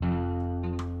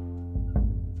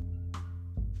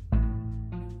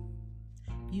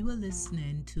You are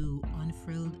listening to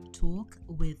Unfurled Talk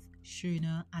with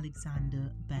Shirna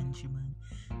Alexander Benjamin.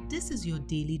 This is your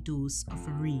daily dose of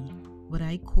what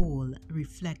I call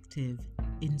reflective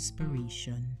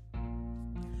inspiration.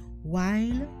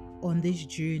 While on this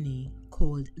journey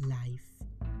called life,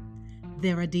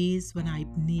 there are days when I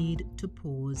need to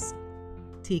pause,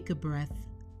 take a breath,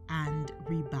 and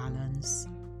rebalance.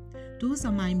 Those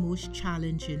are my most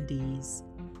challenging days,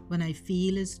 when I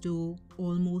feel as though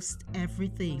almost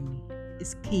everything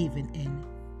is caving in.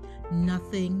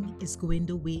 Nothing is going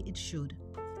the way it should,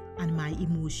 and my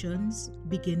emotions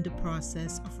begin the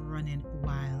process of running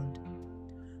wild.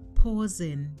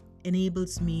 Pausing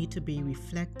enables me to be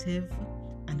reflective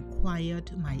and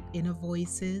quiet my inner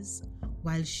voices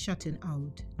while shutting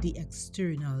out the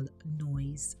external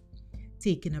noise.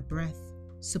 Taking a breath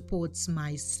supports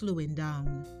my slowing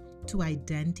down to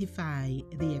identify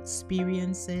the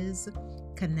experiences,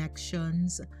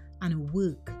 connections, and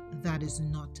work that is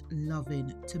not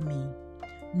loving to me,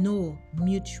 nor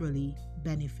mutually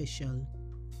beneficial.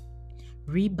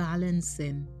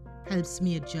 Rebalancing helps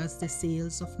me adjust the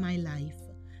sails of my life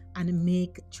and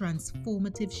make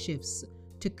transformative shifts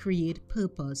to create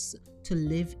purpose to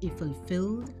live a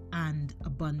fulfilled and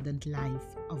abundant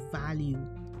life of value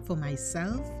for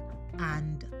myself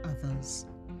and others.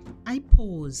 I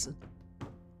pause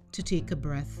to take a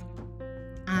breath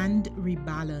and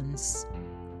rebalance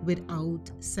without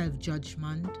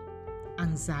self-judgment,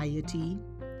 anxiety,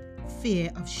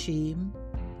 fear of shame,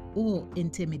 or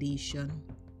intimidation,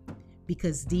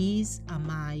 because these are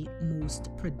my most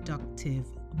productive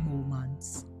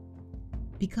moments.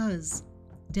 Because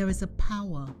there is a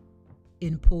power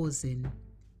in pausing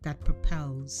that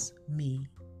propels me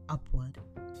upward.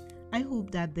 I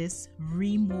hope that this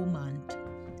moment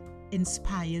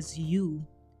inspires you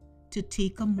to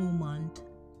take a moment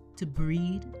to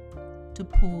breathe, to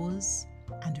pause,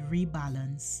 and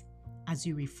rebalance as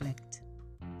you reflect.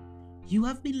 You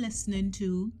have been listening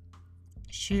to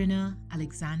Shirna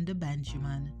Alexander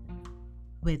Benjamin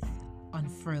with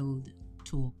Unfurled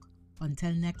Talk.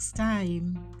 Until next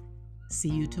time, see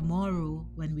you tomorrow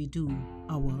when we do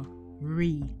our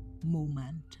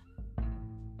moment.